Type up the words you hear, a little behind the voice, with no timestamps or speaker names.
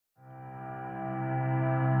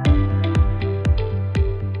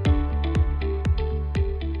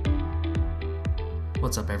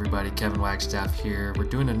What's up, everybody? Kevin Wagstaff here. We're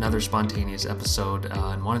doing another spontaneous episode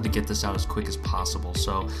and wanted to get this out as quick as possible.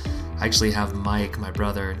 So I actually have Mike, my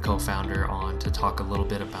brother and co-founder, on to talk a little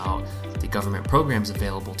bit about the government programs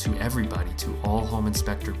available to everybody, to all home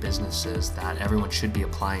inspector businesses that everyone should be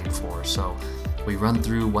applying for. So we run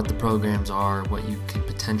through what the programs are, what you can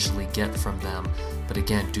potentially get from them. But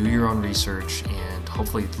again, do your own research and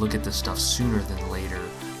hopefully look at this stuff sooner than later.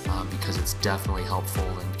 Because it's definitely helpful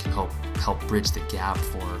and can help bridge the gap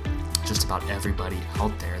for just about everybody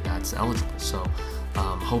out there that's eligible. So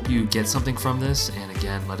hope you get something from this, and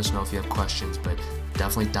again, let us know if you have questions, but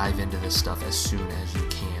definitely dive into this stuff as soon as you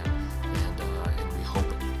can, and we hope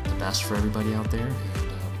the best for everybody out there, and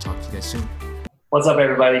we'll talk to you guys soon. What's up,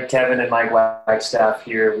 everybody? Kevin and Mike Wagstaff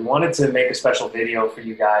here. We wanted to make a special video for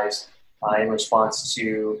you guys in response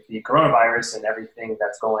to the coronavirus and everything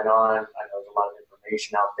that's going on. I know there's a lot of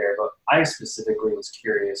information out there, but I specifically was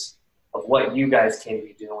curious of what you guys can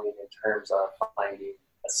be doing in terms of finding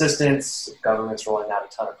assistance. Government's rolling out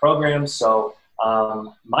a ton of programs. So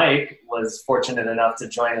Mike was fortunate enough to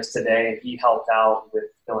join us today, and he helped out with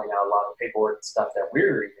filling out a lot of paperwork and stuff that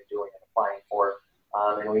we're even doing and applying for.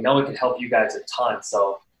 And we know it can help you guys a ton.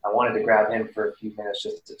 So I wanted to grab him for a few minutes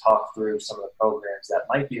just to talk through some of the programs that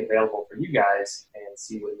might be available for you guys and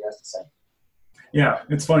see what he has to say. Yeah,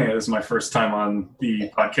 it's funny. This is my first time on the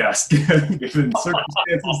podcast, given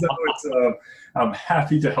circumstances, though. I'm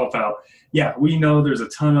happy to help out. Yeah, we know there's a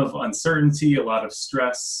ton of uncertainty, a lot of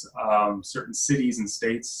stress. Certain cities and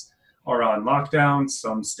states are on lockdown.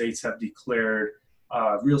 Some states have declared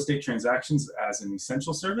real estate transactions as an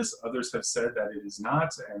essential service. Others have said that it is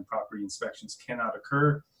not, and property inspections cannot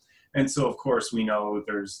occur. And so, of course, we know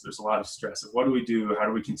there's a lot of stress of what do we do? How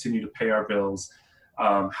do we continue to pay our bills?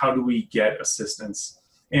 How do we get assistance?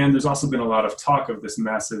 And there's also been a lot of talk of this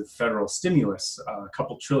massive federal stimulus, a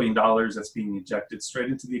couple $1 trillion that's being injected straight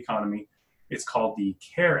into the economy. It's called the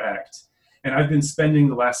CARE Act. And I've been spending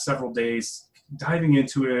the last several days diving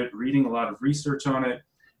into it, reading a lot of research on it,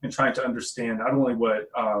 and trying to understand not only what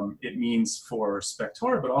it means for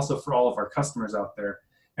Spectora, but also for all of our customers out there,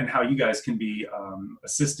 and how you guys can be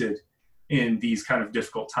assisted in these kind of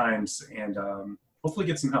difficult times and hopefully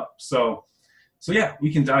get some help. So yeah,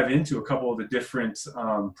 we can dive into a couple of the different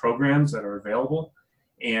programs that are available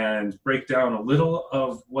and break down a little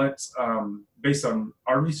of what, based on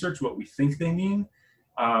our research, what we think they mean.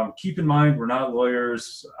 Keep in mind, we're not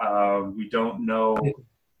lawyers. We don't know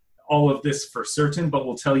all of this for certain, but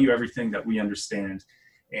we'll tell you everything that we understand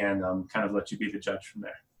and kind of let you be the judge from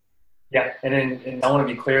there. Yeah, and I want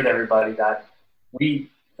to be clear to everybody that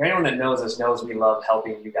for anyone that knows us knows we love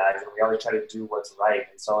helping you guys, and we always try to do what's right.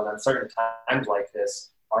 And so in uncertain times like this,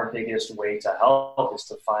 our biggest way to help is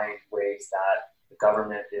to find ways that the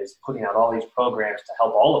government is putting out all these programs to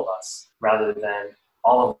help all of us, rather than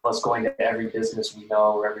all of us going to every business we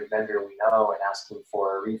know or every vendor we know and asking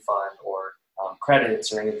for a refund or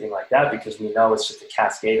credits or anything like that, because we know it's just a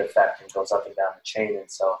cascade effect and goes up and down the chain. And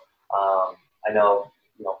so I know,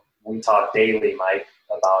 we talk daily, Mike,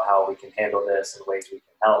 about how we can handle this and ways we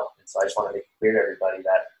can help. And so I just want to make it clear to everybody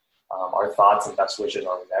that our thoughts and best wishes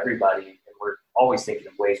are with everybody, and we're always thinking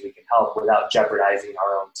of ways we can help without jeopardizing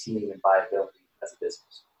our own team and viability as a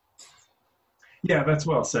business. Yeah, that's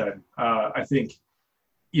well said. I think,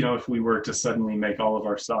 if we were to suddenly make all of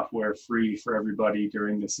our software free for everybody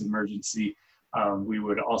during this emergency, we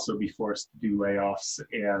would also be forced to do layoffs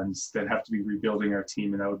and then have to be rebuilding our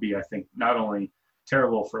team. And that would be, I think, not only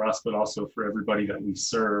terrible for us, but also for everybody that we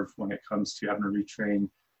serve when it comes to having to retrain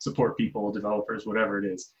support people, developers, whatever it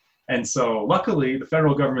is. And so luckily, the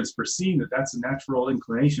federal government's perceiving that that's a natural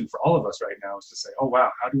inclination for all of us right now, is to say, oh,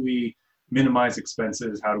 wow, how do we minimize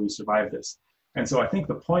expenses? How do we survive this? And so I think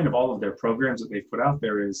the point of all of their programs that they've put out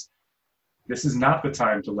there is, this is not the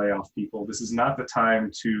time to lay off people. This is not the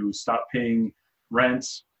time to stop paying rent,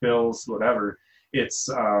 bills, whatever. It's,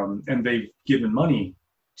 and they've given money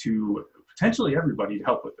to potentially everybody to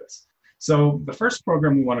help with this. So the first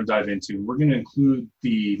program we want to dive into, we're going to include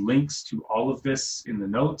the links to all of this in the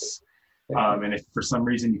notes. And if for some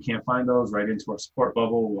reason you can't find those, right into our support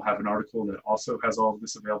bubble, we'll have an article that also has all of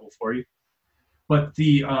this available for you. But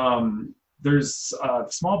the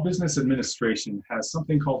Small Business Administration has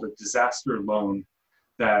something called a disaster loan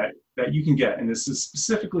that you can get. And this is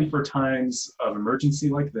specifically for times of emergency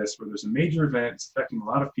like this, where there's a major event it's affecting a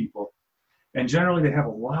lot of people. And generally they have a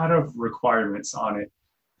lot of requirements on it.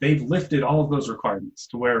 They've lifted all of those requirements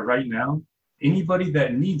to where right now, anybody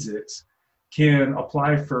that needs it can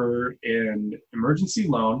apply for an emergency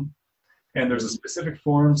loan And there's a specific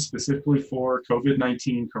form specifically for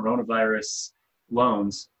COVID-19 coronavirus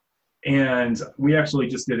loans. And we actually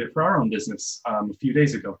just did it for our own business a few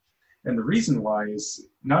days ago. And the reason why is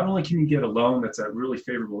not only can you get a loan that's at really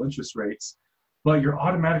favorable interest rates, but you're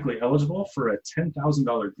automatically eligible for a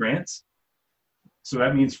 $10,000 grant. So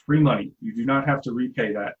that means free money. You do not have to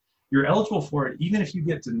repay that. You're eligible for it even if you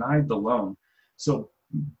get denied the loan. So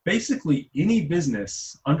basically any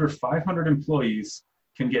business under 500 employees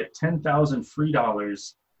can get $10,000 free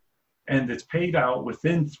dollars, and it's paid out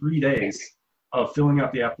within 3 days of filling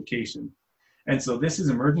out the application. And so this is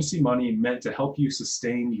emergency money meant to help you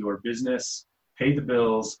sustain your business, pay the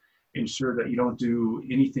bills, ensure that you don't do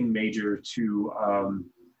anything major to,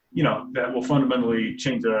 that will fundamentally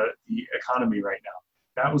change the economy right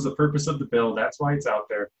now. That was the purpose of the bill. That's why it's out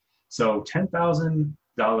there. So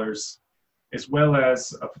 $10,000 as well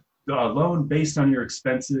as a loan based on your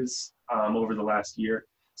expenses over the last year.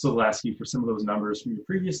 So they'll ask you for some of those numbers from your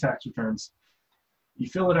previous tax returns. You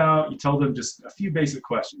fill it out, you tell them just a few basic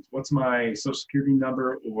questions. What's my social security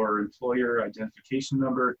number or employer identification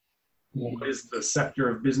number? What is the sector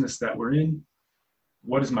of business that we're in?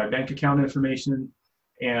 What is my bank account information?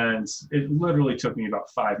 And it literally took me about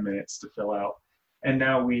 5 minutes to fill out. And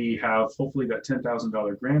now we have hopefully that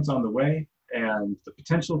 $10,000 grant on the way and the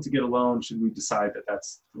potential to get a loan should we decide that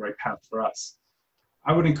that's the right path for us.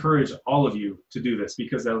 I would encourage all of you to do this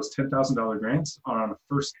because those $10,000 grants are on a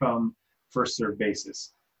first come, first served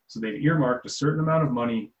basis. So they've earmarked a certain amount of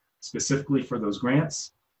money specifically for those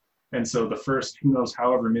grants. And so the first, who knows,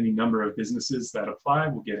 however many number of businesses that apply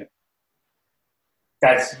will get it.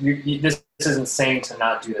 Guys, this is insane to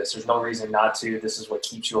not do this. There's no reason not to. This is what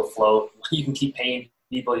keeps you afloat. You can keep paying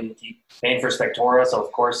people. You can keep paying for Spectora. So,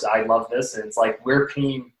 of course, I love this. And it's like we're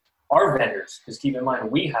paying our vendors. Because keep in mind,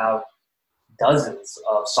 we have dozens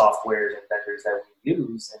of softwares and vendors that we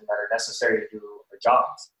use and that are necessary to do our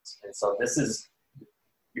jobs. And so this is,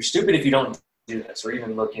 you're stupid if you don't do this or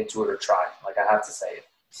even look into it or try. Like I have to say it.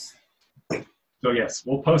 So yes,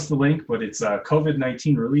 we'll post the link, but it's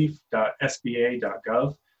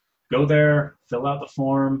covid19relief.sba.gov. Go there, fill out the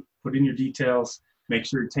form, put in your details, make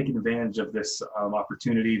sure you're taking advantage of this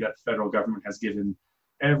opportunity that the federal government has given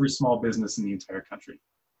every small business in the entire country.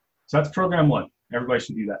 So that's program one. Everybody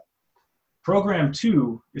should do that. Program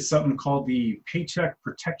two is something called the Paycheck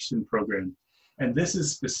Protection Program. And this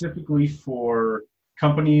is specifically for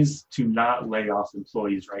companies to not lay off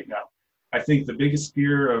employees right now. I think the biggest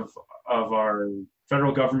fear of our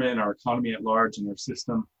federal government, our economy at large, and our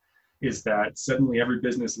system is that suddenly every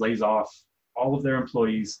business lays off all of their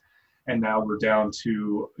employees. And now we're down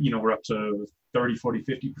to, we're up to 30, 40,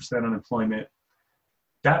 50% unemployment.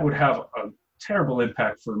 That would have a terrible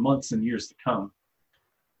impact for months and years to come.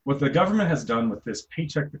 What the government has done with this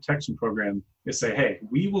Paycheck Protection Program is say, hey,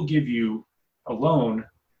 we will give you a loan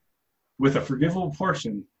with a forgivable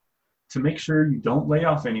portion to make sure you don't lay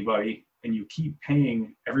off anybody and you keep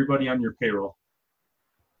paying everybody on your payroll.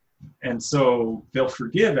 And so they'll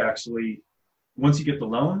forgive actually, once you get the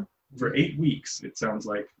loan, for 8 weeks, it sounds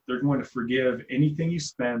like, they're going to forgive anything you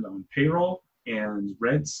spend on payroll and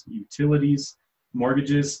rents, utilities,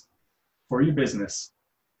 mortgages for your business.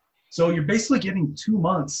 So you're basically getting 2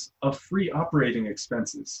 months of free operating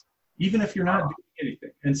expenses, even if you're not doing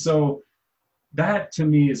anything. And so that to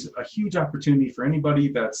me is a huge opportunity for anybody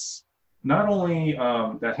that's not only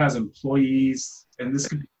that has employees, and this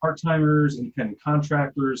could be part-timers, independent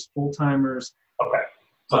contractors, full-timers. Okay.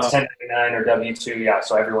 So it's 1099 or W-2, yeah,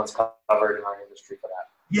 so everyone's covered in our industry for that.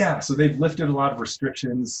 Yeah, so they've lifted a lot of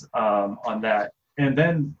restrictions on that. And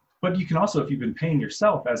then, but you can also, if you've been paying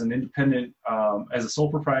yourself as an independent, as a sole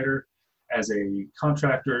proprietor, as a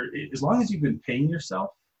contractor, as long as you've been paying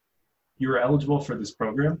yourself, you're eligible for this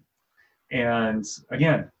program. And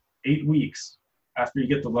again, 8 weeks after you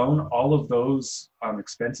get the loan, all of those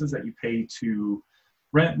expenses that you pay to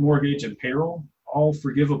rent, mortgage, and payroll, all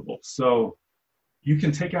forgivable. So you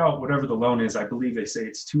can take out whatever the loan is. I believe they say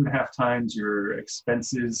it's 2.5 times your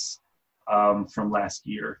expenses from last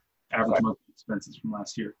year, average monthly expenses from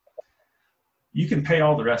last year. You can pay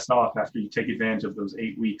all the rest off after you take advantage of those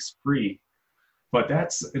 8 weeks free. But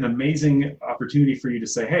that's an amazing opportunity for you to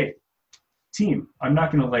say, hey, team, I'm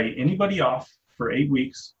not going to lay anybody off for 8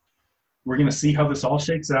 weeks. We're going to see how this all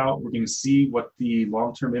shakes out. We're going to see what the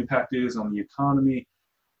long-term impact is on the economy.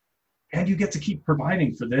 And you get to keep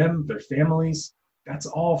providing for them, their families. That's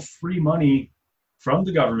all free money from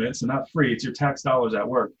the government. So not free, it's your tax dollars at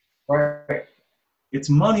work. Right. It's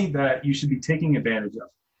money that you should be taking advantage of.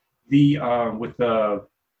 With the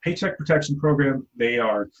Paycheck Protection Program, they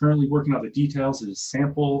are currently working on the details. There's a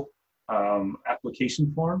sample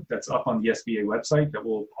application form that's up on the SBA website that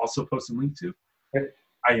we'll also post a link to. Yep.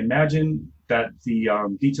 I imagine that the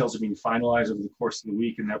details are being finalized over the course of the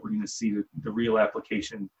week and that we're going to see the real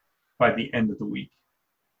application by the end of the week.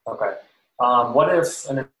 Okay. What if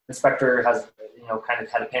an inspector has, kind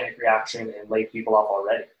of had a panic reaction and laid people off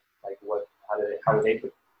already? Like how do they do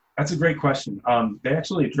it? That's a great question. They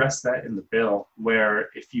actually addressed that in the bill, where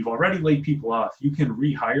if you've already laid people off, you can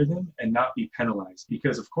rehire them and not be penalized.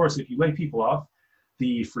 Because of course, if you lay people off,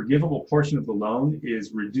 the forgivable portion of the loan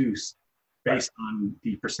is reduced based on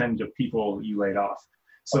the percentage of people you laid off.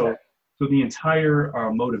 So the entire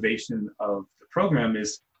motivation of the program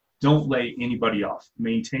is don't lay anybody off.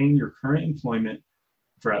 Maintain your current employment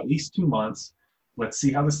for at least 2 months. Let's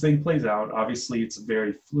see how this thing plays out. Obviously, it's a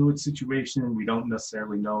very fluid situation. We don't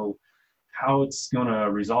necessarily know how it's going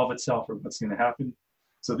to resolve itself or what's going to happen.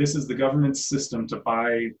 So this is the government's system to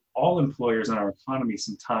buy all employers in our economy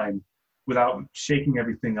some time without shaking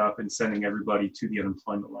everything up and sending everybody to the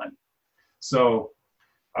unemployment line. So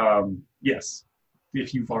yes,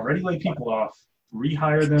 if you've already laid people off,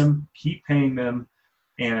 rehire them, keep paying them,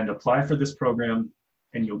 and apply for this program,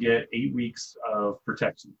 and you'll get 8 weeks of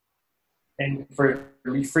protection. And for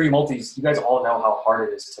free multis, you guys all know how hard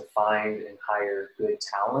it is to find and hire good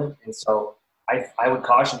talent. And so I would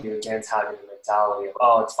caution you against having the mentality of,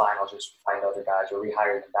 oh, it's fine, I'll just find other guys or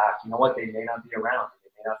rehire them back. You know what? They may not be around. They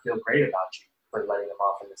may not feel great about you for letting them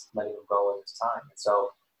off and letting them go in this time. And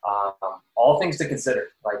so all things to consider.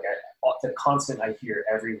 Like the constant I hear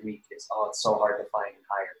every week is, oh, it's so hard to find and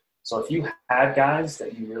hire. So if you had guys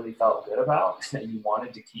that you really felt good about that you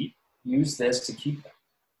wanted to keep, use this to keep them.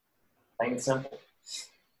 Plain and simple.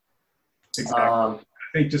 Exactly. I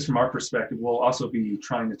think just from our perspective, we'll also be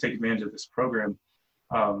trying to take advantage of this program.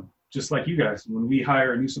 Just like you guys, when we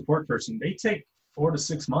hire a new support person, they take 4 to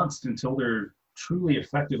 6 months until they're truly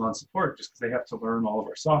effective on support, just because they have to learn all of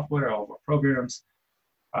our software, all of our programs.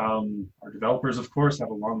 Our developers, of course,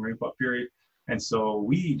 have a long ramp-up period. And so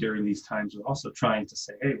we, during these times, are also trying to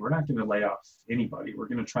say, hey, we're not going to lay off anybody. We're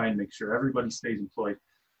going to try and make sure everybody stays employed.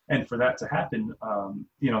 And for that to happen,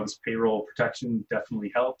 this payroll protection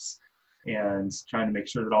definitely helps. And trying to make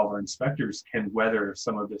sure that all of our inspectors can weather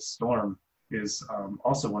some of this storm is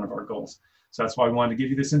also one of our goals. So that's why we wanted to give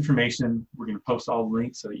you this information. We're going to post all the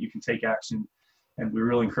links so that you can take action. And we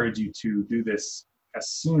really encourage you to do this as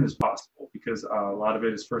soon as possible, because a lot of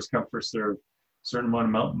it is first come, first serve. A certain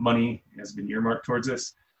amount of money has been earmarked towards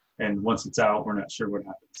this. And once it's out, we're not sure what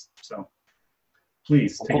happens. So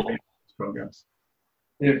please take advantage of these programs.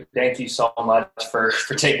 Dude, thank you so much for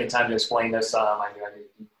taking the time to explain this. I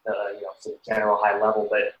mean, it's a general high level,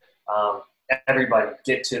 but everybody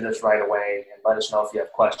get to this right away and let us know if you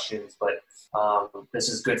have questions. But this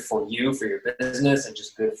is good for you, for your business, and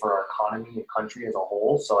just good for our economy and country as a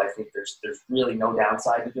whole. So I think there's really no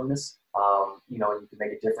downside to doing this. You can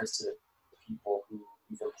make a difference to the people who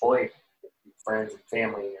you've employed, your friends and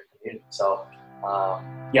family and your community. So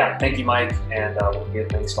thank you, Mike, and we'll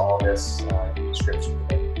get links to all this in the description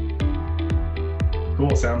today.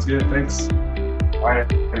 Cool, sounds good. Thanks. All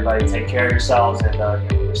right, everybody, take care of yourselves,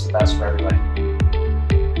 and we wish the best for everybody.